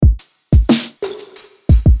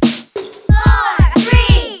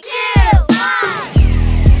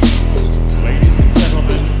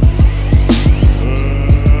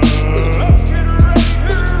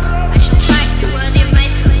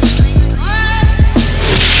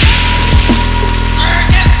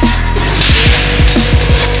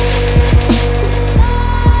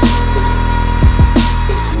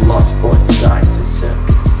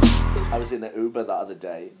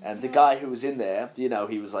day, and the guy who was in there, you know,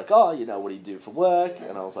 he was like, oh, you know, what do you do for work?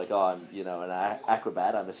 And I was like, oh, I'm, you know, an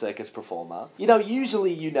acrobat, I'm a circus performer. You know,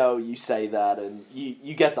 usually, you know, you say that and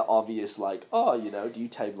you get the obvious, like, oh, you know, do you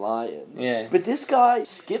tame lions? Yeah. But this guy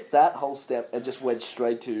skipped that whole step and just went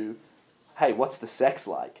straight to, hey, what's the sex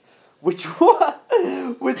like? Which one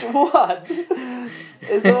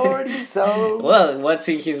is already so... Well, what's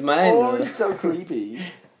in his mind? Already so creepy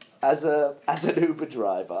as an Uber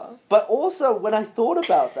driver. But also, when I thought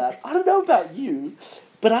about that, I don't know about you,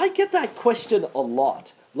 but I get that question a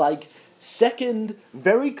lot. Like, second,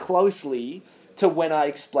 very closely to when I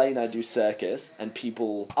explain I do circus, and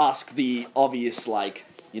people ask the obvious, like,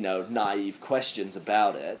 you know, naive questions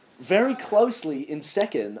about it. Very closely in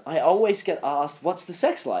second, I always get asked, what's the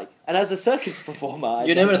sex like? And as a circus performer...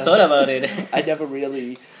 You never thought about it. I never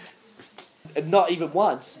really... Not even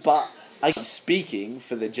once, but I'm speaking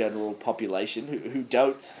for the general population who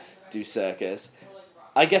don't do circus.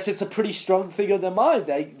 I guess it's a pretty strong thing on their mind.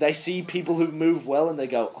 They see people who move well and they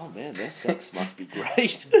go, oh man, their sex must be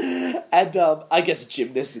great. And I guess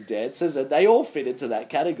gymnasts and dancers, and they all fit into that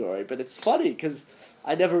category. But it's funny because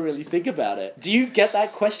I never really think about it. Do you get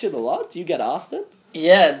that question a lot? Do you get asked it?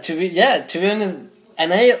 Yeah, to be honest,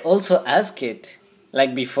 and I also ask it.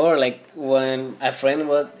 Like before, like when a friend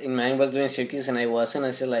in mine was doing circus and I wasn't,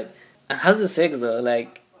 I said like, how's the sex though?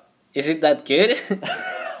 Like, is it that good?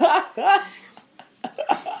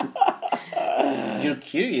 You're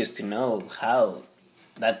curious to know how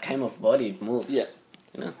that kind of body moves. Yeah.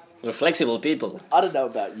 You know, we're flexible people. I don't know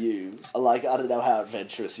about you. Like, I don't know how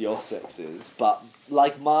adventurous your sex is, but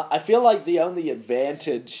like I feel like the only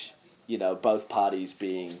advantage, you know, both parties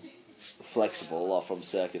being flexible or from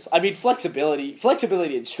circus. I mean, flexibility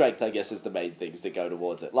and strength, I guess, is the main things that go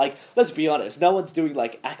towards it. Like, let's be honest, no one's doing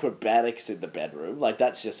like acrobatics in the bedroom. Like,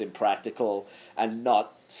 that's just impractical and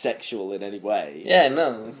not sexual in any way. Yeah,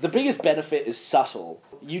 no. The biggest benefit is subtle.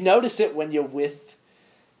 You notice it when you're with,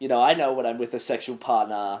 you know, I know when I'm with a sexual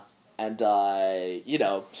partner and you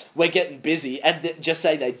know, we're getting busy and just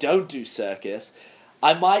say they don't do circus,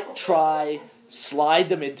 I might try slide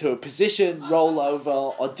them into a position, roll over,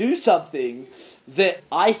 or do something that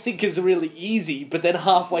I think is really easy, but then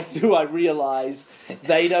halfway through I realise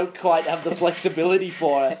they don't quite have the flexibility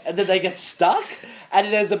for it, and then they get stuck,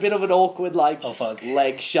 and there's a bit of an awkward, like, oh, fuck.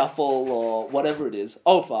 leg shuffle or whatever it is.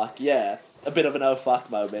 Oh, fuck, yeah. A bit of an oh, fuck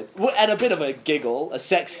moment. And a bit of a giggle, a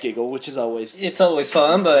sex giggle, which is always... It's always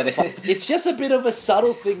fun, but... It's just a bit of a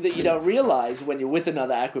subtle thing that you don't realise when you're with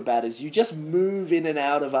another acrobat is you just move in and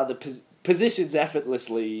out of other positions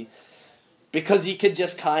effortlessly because you can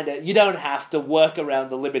just kind of... You don't have to work around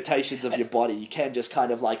the limitations of your body. You can just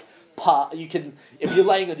kind of like... You can, if you're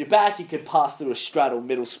laying on your back, you can pass through a straddle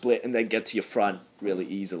middle split and then get to your front really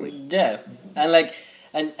easily. Yeah, and like...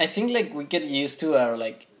 And I think like we get used to our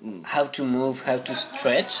like how to move, how to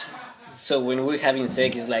stretch. So when we're having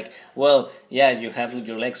sex, it's like, well, yeah, you have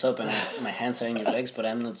your legs up and my hands are in your legs, but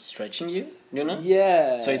I'm not stretching you, you know?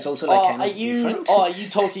 Yeah. So it's also like kind of different. Oh, are you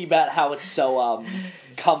talking about how it's so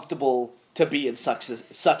comfortable to be in such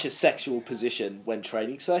a sexual position when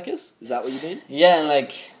training circus? Is that what you mean? Yeah, and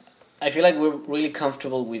like I feel like we're really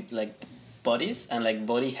comfortable with like bodies and like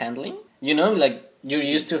body handling. You know, like you're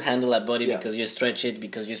used to handle a body because you stretch it,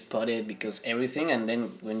 because you spot it, because everything, and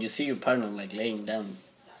then when you see your partner like laying down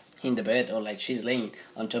in the bed or like she's laying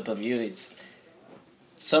on top of you, it's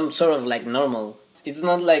some sort of like normal. It's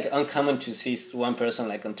not like uncommon to see one person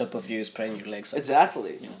like on top of you spreading your legs.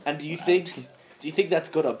 Exactly. You know, and do you think that's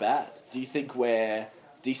good or bad? Do you think we're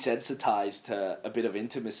desensitized to a bit of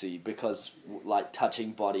intimacy because like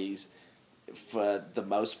touching bodies for the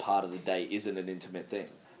most part of the day isn't an intimate thing?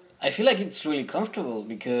 I feel like it's really comfortable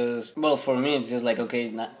because, well, for me, it's just like,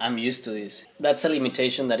 okay, I'm used to this. That's a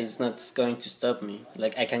limitation that is not going to stop me.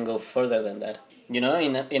 Like, I can go further than that. You know,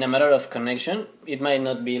 in a matter of connection, it might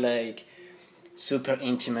not be like super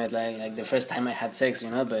intimate, like the first time I had sex,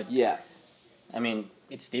 you know, but yeah, I mean,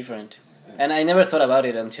 it's different. And I never thought about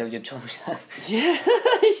it until you told me that.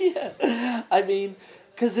 Yeah. I mean,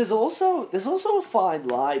 because there's also a fine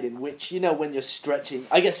line in which, you know, when you're stretching,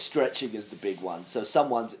 I guess stretching is the big one. So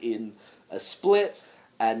someone's in a split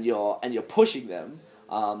and you're pushing them,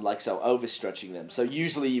 like so overstretching them. So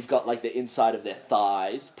usually you've got like the inside of their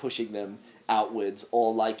thighs pushing them outwards,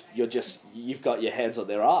 or like you've got your hands on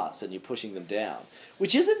their ass and you're pushing them down,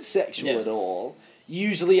 which isn't sexual at all.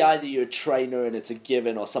 Usually either you're a trainer and it's a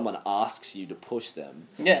given, or someone asks you to push them.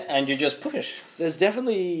 Yeah, and you just push. There's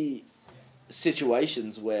definitely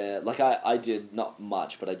situations where, like, I did not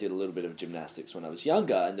much, but I did a little bit of gymnastics when I was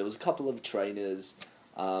younger, and there was a couple of trainers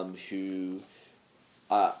who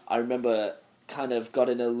I remember kind of got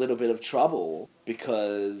in a little bit of trouble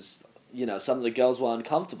because, some of the girls were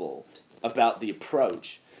uncomfortable about the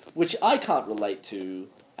approach, which I can't relate to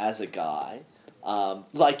as a guy.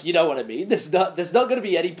 You know what I mean? There's not going to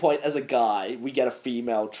be any point as a guy we get a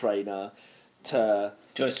female trainer to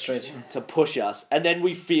stretch, to push us, and then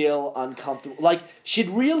we feel uncomfortable. Like, she'd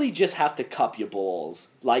really just have to cup your balls,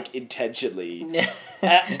 like, intentionally.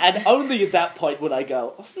 and only at that point would I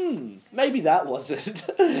go, maybe that wasn't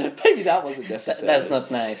necessary. That's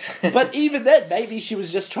not nice. But even then, maybe she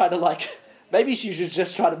was just trying to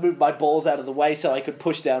move my balls out of the way so I could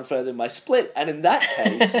push down further in my split. And in that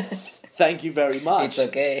case, thank you very much. It's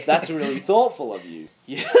okay. That's really thoughtful of you.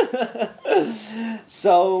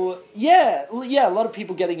 So, yeah, a lot of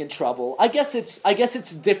people getting in trouble. I guess it's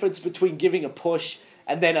the difference between giving a push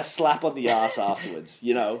and then a slap on the ass afterwards,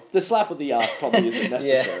 The slap on the ass probably isn't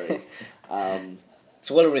necessary.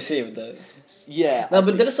 It's well received, though. Yeah. No,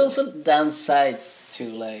 but there's also downsides to,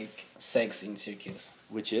 like, sex in circus.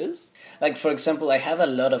 Which is? Like, for example, I have a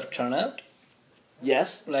lot of turnout.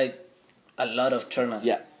 Yes. Like, a lot of turnout.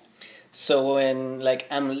 Yeah. So when, like,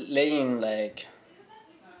 I'm laying, like,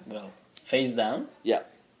 face down. Yeah.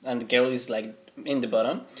 And the girl is, like, in the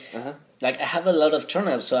bottom. Uh-huh. Like, I have a lot of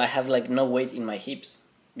turnout, so I have, like, no weight in my hips.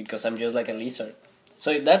 Because I'm just like a lizard.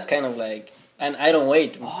 So that's kind of like... And I don't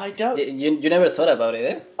wait. Oh, I don't... You never thought about it,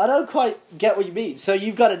 eh? I don't quite get what you mean. So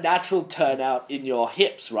you've got a natural turnout in your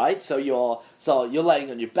hips, right? So you're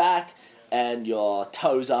laying on your back, and your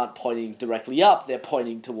toes aren't pointing directly up. They're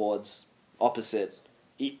pointing towards opposite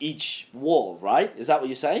each wall, right? Is that what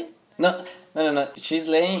you're saying? No. She's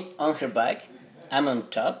laying on her back. I'm on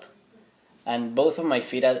top. And both of my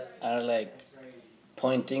feet are like,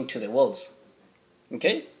 pointing to the walls.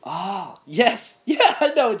 Okay? Ah, yes. Yeah,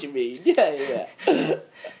 I know what you mean. Yeah.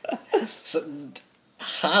 So,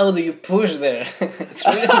 how do you push there? It's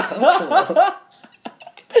really uncomfortable.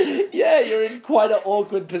 Yeah, you're in quite an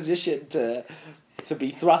awkward position to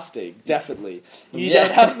be thrusting, definitely. You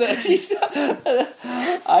don't have the...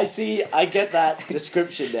 I get that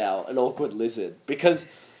description now, an awkward lizard. Because,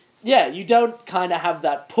 yeah, you don't kind of have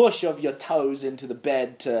that push of your toes into the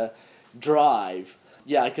bed to drive.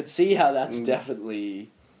 Yeah, I could see how that's definitely...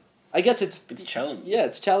 I guess it's challenging. Yeah,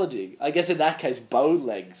 it's challenging. I guess in that case, bowed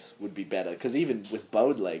legs would be better, because even with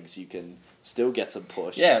bowed legs, you can still get some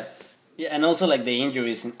push. Yeah, and also like the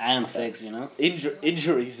injuries and sex,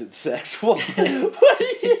 Injuries and sex? What do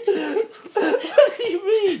you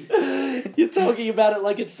mean? You're talking about it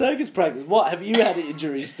like it's circus practice. What, have you had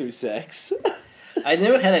injuries through sex? I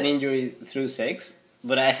never had an injury through sex,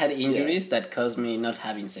 but I had injuries that caused me not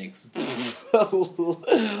having sex.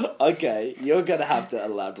 Okay, you're gonna have to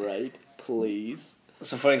elaborate, please.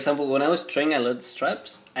 So, for example, when I was training a lot of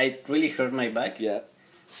straps, I really hurt my back. Yeah.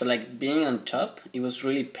 So, like, being on top, it was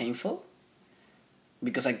really painful.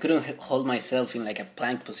 Because I couldn't hold myself in, like, a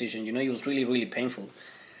plank position, It was really, really painful.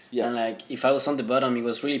 Yeah. And, like, if I was on the bottom, it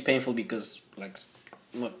was really painful because, like,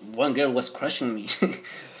 one girl was crushing me.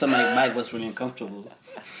 So my back was really uncomfortable.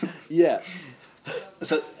 Yeah.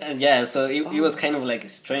 So it was kind of like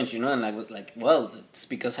strange, and I was like, well, it's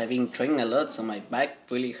because I've been training a lot, so my back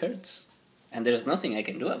really hurts, and there's nothing I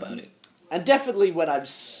can do about it. And definitely when I'm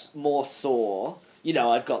more sore,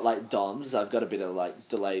 I've got like DOMS, I've got a bit of like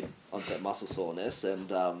delayed onset muscle soreness,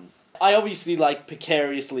 and I obviously like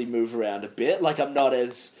precariously move around a bit, like I'm not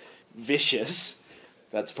as vicious.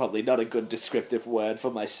 That's probably not a good descriptive word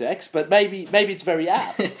for my sex, but maybe it's very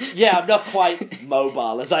apt. Yeah, I'm not quite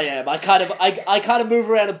mobile as I am. I kind of move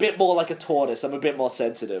around a bit more like a tortoise. I'm a bit more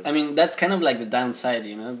sensitive. I mean, that's kind of like the downside,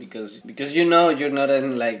 because you're not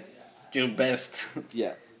in like your best.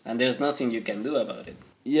 Yeah. And there's nothing you can do about it.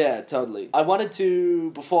 Yeah, totally. I wanted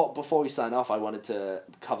to, before we sign off, I wanted to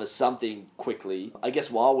cover something quickly, I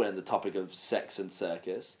guess while we're on the topic of sex and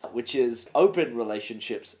circus, which is open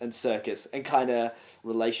relationships and circus and kind of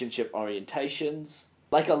relationship orientations.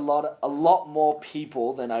 Like a lot more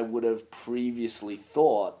people than I would have previously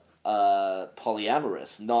thought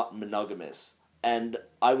polyamorous, not monogamous. And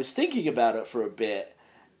I was thinking about it for a bit,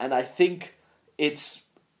 and I think it's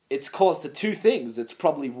caused to two things. It's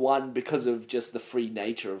probably one, because of just the free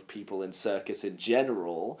nature of people in circus in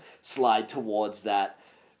general, slide towards that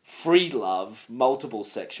free love, multiple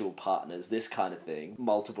sexual partners, this kind of thing,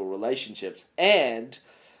 multiple relationships, and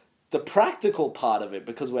the practical part of it,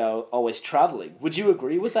 because we're always traveling. Would you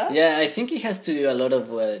agree with that? Yeah, I think it has to do a lot of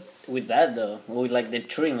with that, though, with like the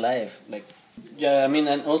touring life. Like, yeah, I mean,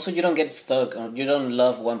 and also you don't get stuck, or you don't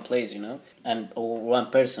love one place, or one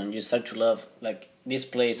person. You start to love like this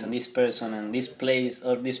place and this person and this place,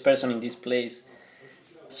 or this person in this place.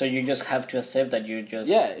 So you just have to accept that you're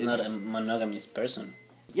just not a monogamous person.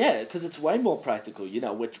 Yeah, because it's way more practical. You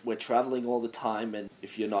know, we're traveling all the time, and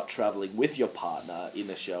if you're not traveling with your partner in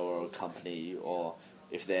a show or a company, or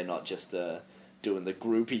if they're not just doing the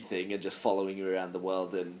groupie thing and just following you around the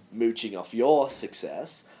world and mooching off your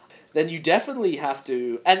success, then you definitely have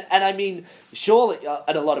to... And I mean, surely,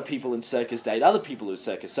 and a lot of people in Circus date other people who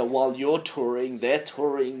Circus. So while you're touring, they're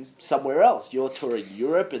touring somewhere else. You're touring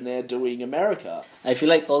Europe and they're doing America. I feel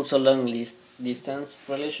like also long-distance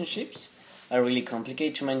relationships are really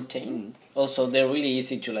complicated to maintain. Also, they're really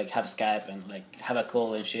easy to like have Skype and like have a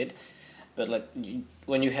call and shit. But like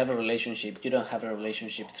when you have a relationship, you don't have a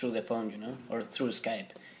relationship through the phone, you know, or through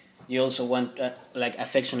Skype. You also want like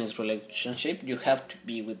affectionate relationship. You have to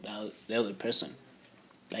be with the other person.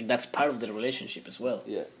 Like that's part of the relationship as well.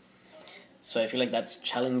 Yeah. So I feel like that's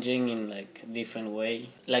challenging in like a different way.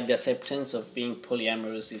 Like the acceptance of being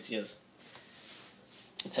polyamorous is just,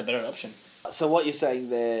 it's a better option. So what you're saying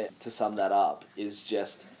there, to sum that up, is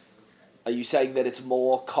just, are you saying that it's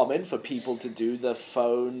more common for people to do the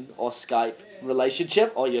phone or Skype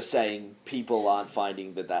relationship, or you're saying people aren't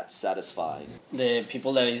finding that that's satisfying? The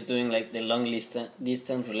people that is doing like the long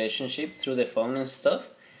distance relationship through the phone and stuff,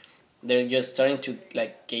 they're just starting to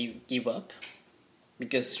like give up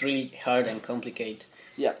because it's really hard and complicated.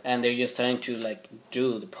 Yeah. And they're just starting to like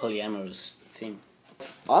do the polyamorous thing.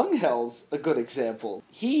 Angel's a good example.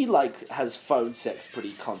 He like has phone sex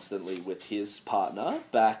pretty constantly with his partner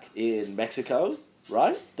back in Mexico,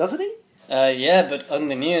 right? Doesn't he? Yeah, but on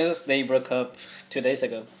the news they broke up 2 days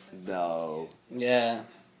ago. No. Yeah.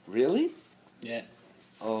 Really? Yeah.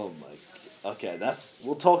 Oh my. Okay,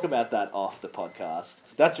 we'll talk about that off the podcast.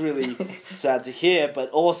 That's really sad to hear, but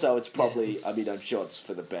also it's probably, I mean, I'm sure it's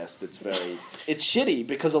for the best. It's shitty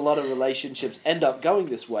because a lot of relationships end up going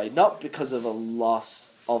this way, not because of a loss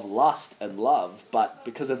of lust and love, but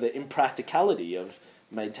because of the impracticality of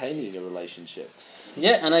maintaining a relationship.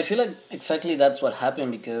 Yeah, and I feel like exactly that's what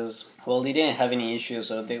happened because, well, they didn't have any issues,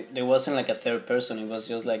 so there wasn't like a third person. It was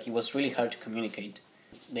just like, it was really hard to communicate.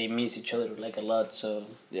 They miss each other like a lot, so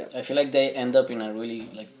yeah. I feel like they end up in a really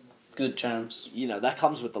like good terms. You know, that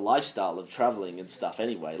comes with the lifestyle of traveling and stuff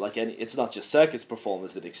anyway. Like, it's not just circus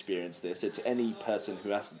performers that experience this. It's any person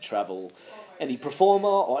who has to travel, any performer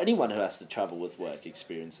or anyone who has to travel with work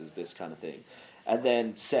experiences this kind of thing. And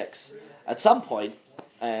then sex. At some point,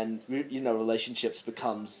 and, you know, relationships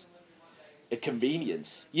becomes a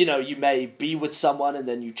convenience. You know, you may be with someone and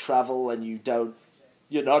then you travel and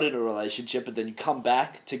you're not in a relationship, and then you come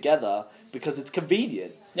back together because it's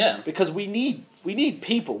convenient. Yeah. Because we need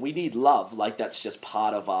people, we need love. Like, that's just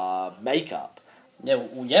part of our makeup.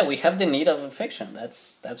 Yeah, we have the need of affection.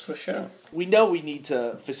 That's for sure. We know we need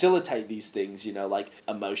to facilitate these things, you know, like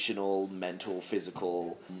emotional, mental,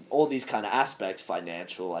 physical, all these kind of aspects,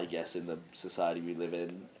 financial, I guess, in the society we live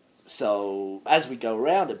in. So as we go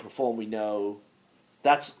around and perform, we know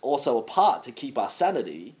that's also a part to keep our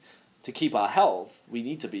sanity. To keep our health, we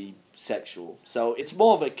need to be sexual. So it's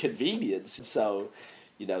more of a convenience. So,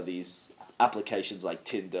 you know, these applications like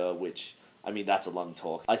Tinder, which, I mean, that's a long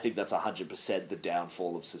talk. I think that's 100% the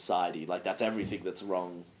downfall of society. Like, that's everything that's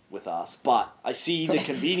wrong with us. But I see the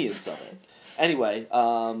convenience of it. Anyway,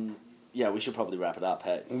 yeah, we should probably wrap it up,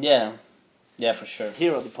 hey? Yeah, for sure.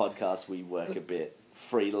 Here on the podcast, we work a bit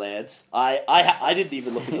freelance. I didn't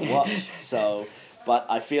even look at the watch, so... But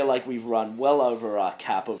I feel like we've run well over our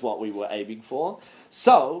cap of what we were aiming for.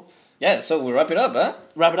 So... Yeah, so we wrap it up, huh?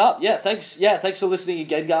 Wrap it up. Yeah, thanks for listening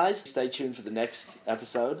again, guys. Stay tuned for the next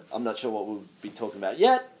episode. I'm not sure what we'll be talking about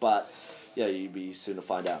yet, but yeah, you'll be soon to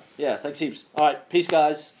find out. Yeah, thanks heaps. All right, peace,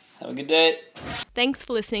 guys. Have a good day. Thanks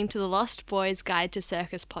for listening to the Lost Boys Guide to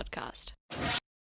Circus podcast.